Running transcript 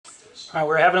All right,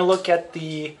 we're having a look at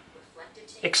the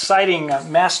exciting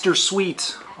master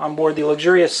suite on board the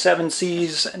luxurious Seven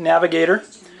Seas Navigator.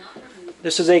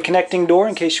 This is a connecting door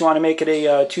in case you want to make it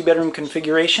a two-bedroom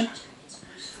configuration.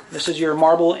 This is your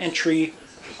marble entry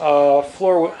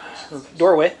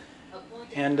doorway.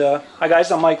 And hi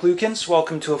guys, I'm Mike Lukens.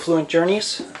 Welcome to Affluent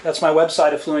Journeys. That's my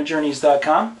website,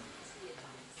 affluentjourneys.com.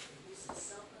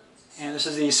 And this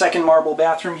is the second marble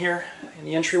bathroom here in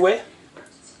the entryway.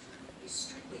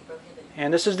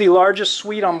 And this is the largest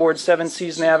suite on board Seven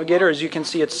Seas Navigator. As you can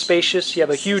see, it's spacious. You have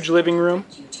a huge living room.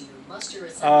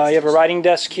 You have a writing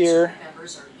desk here.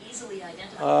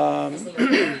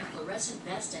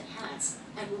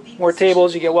 More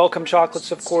tables. You get welcome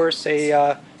chocolates, of course.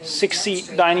 A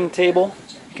 6-seat dining table.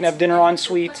 You can have dinner en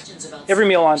suite. Every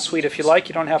meal en suite if you like.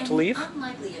 You don't have to leave.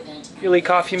 Yearly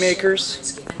coffee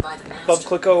makers. Above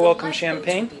Clicquot, welcome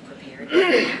champagne.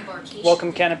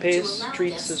 Welcome canapes,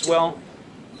 treats as well.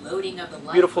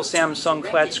 Beautiful Samsung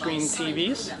flat screen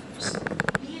TVs.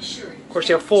 Of course,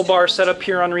 you have full bar setup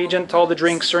here on Regent. All the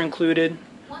drinks are included.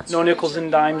 No nickels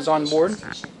and dimes on board.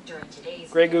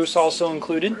 Grey Goose also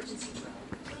included.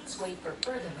 We'll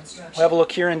have a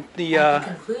look here in the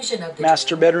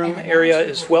master bedroom area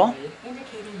as well.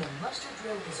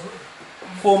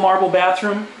 Full marble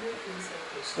bathroom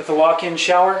with a walk-in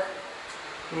shower,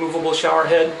 removable shower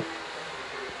head.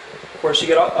 Of course, you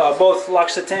get both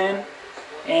L'Occitane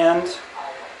and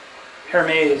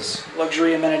Hermes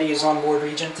luxury amenities on board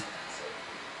Regent.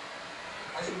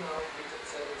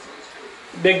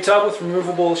 Big tub with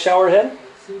removable shower head.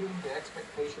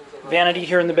 Vanity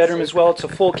here in the bedroom as well. It's a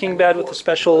full king bed with a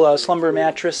special slumber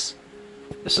mattress.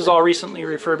 This is all recently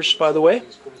refurbished, by the way.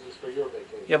 You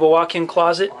have a walk-in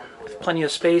closet with plenty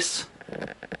of space.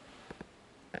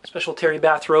 Special terry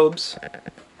bathrobes.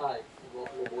 Hi, and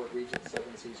welcome aboard Regent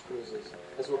Seven Seas Cruises,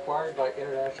 as required by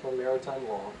international maritime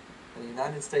law and the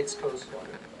United States Coast Guard.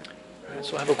 Right,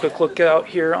 so we'll have a quick look out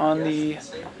here on the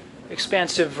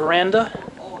expansive veranda.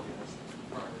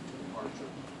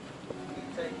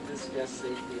 Take this guest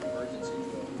safety emergency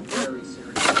very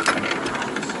seriously.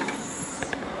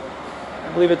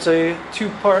 I believe it's a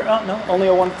two-part, oh no, only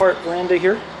a one-part veranda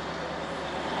here.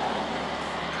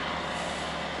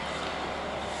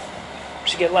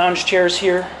 You get lounge chairs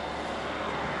here.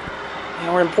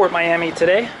 And we're in Port Miami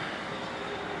today.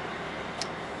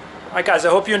 Alright guys, I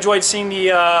hope you enjoyed seeing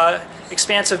the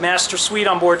expansive master suite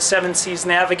on board Seven Seas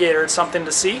Navigator. It's something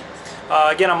to see.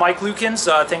 Again, I'm Mike Lukens.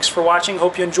 Thanks for watching.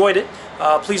 Hope you enjoyed it.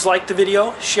 Please like the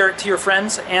video, share it to your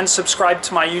friends, and subscribe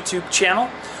to my YouTube channel.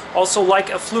 Also like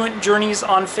Affluent Journeys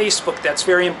on Facebook. That's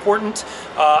very important.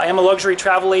 I am a luxury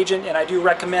travel agent and I do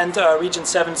recommend Regent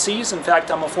Seven Seas. In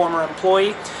fact, I'm a former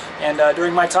employee, and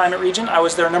during my time at Regent I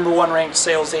was their #1 ranked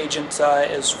sales agent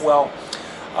as well.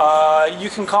 You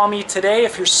can call me today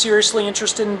if you're seriously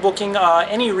interested in booking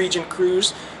any Regent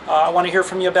cruise. I want to hear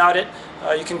from you about it.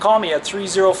 You can call me at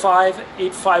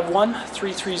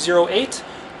 305-851-3308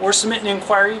 or submit an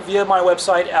inquiry via my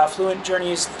website,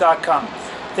 affluentjourneys.com.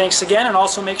 Thanks again, and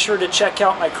also make sure to check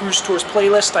out my cruise tours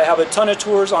playlist. I have a ton of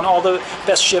tours on all the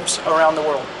best ships around the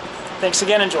world. Thanks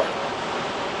again, enjoy.